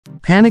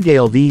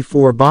Panigale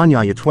V4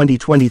 Bagnaia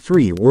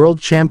 2023 World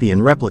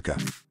Champion Replica.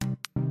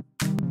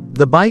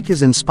 The bike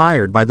is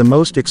inspired by the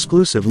most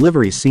exclusive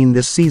livery seen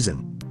this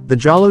season, the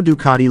Giallo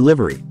Ducati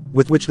livery,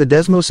 with which the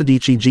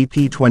Desmosedici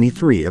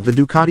GP23 of the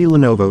Ducati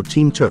Lenovo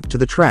team took to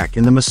the track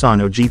in the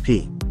Misano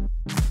GP.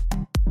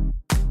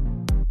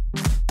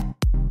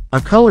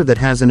 A color that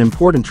has an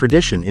important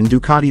tradition in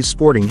Ducati's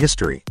sporting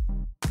history.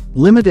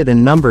 Limited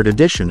and numbered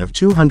edition of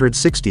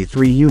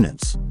 263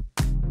 units.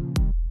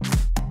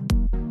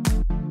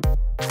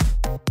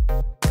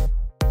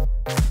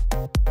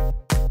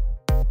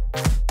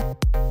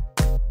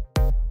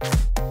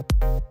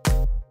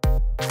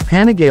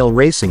 Panigale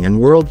Racing and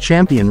World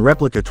Champion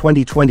Replica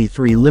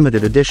 2023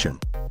 Limited Edition.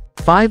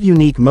 5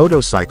 unique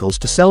motorcycles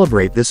to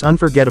celebrate this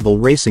unforgettable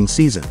racing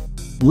season.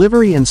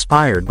 Livery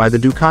inspired by the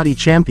Ducati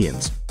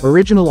champions,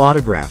 original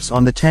autographs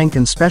on the tank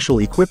and special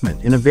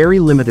equipment in a very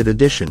limited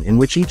edition in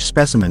which each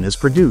specimen is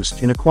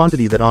produced in a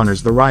quantity that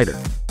honors the rider.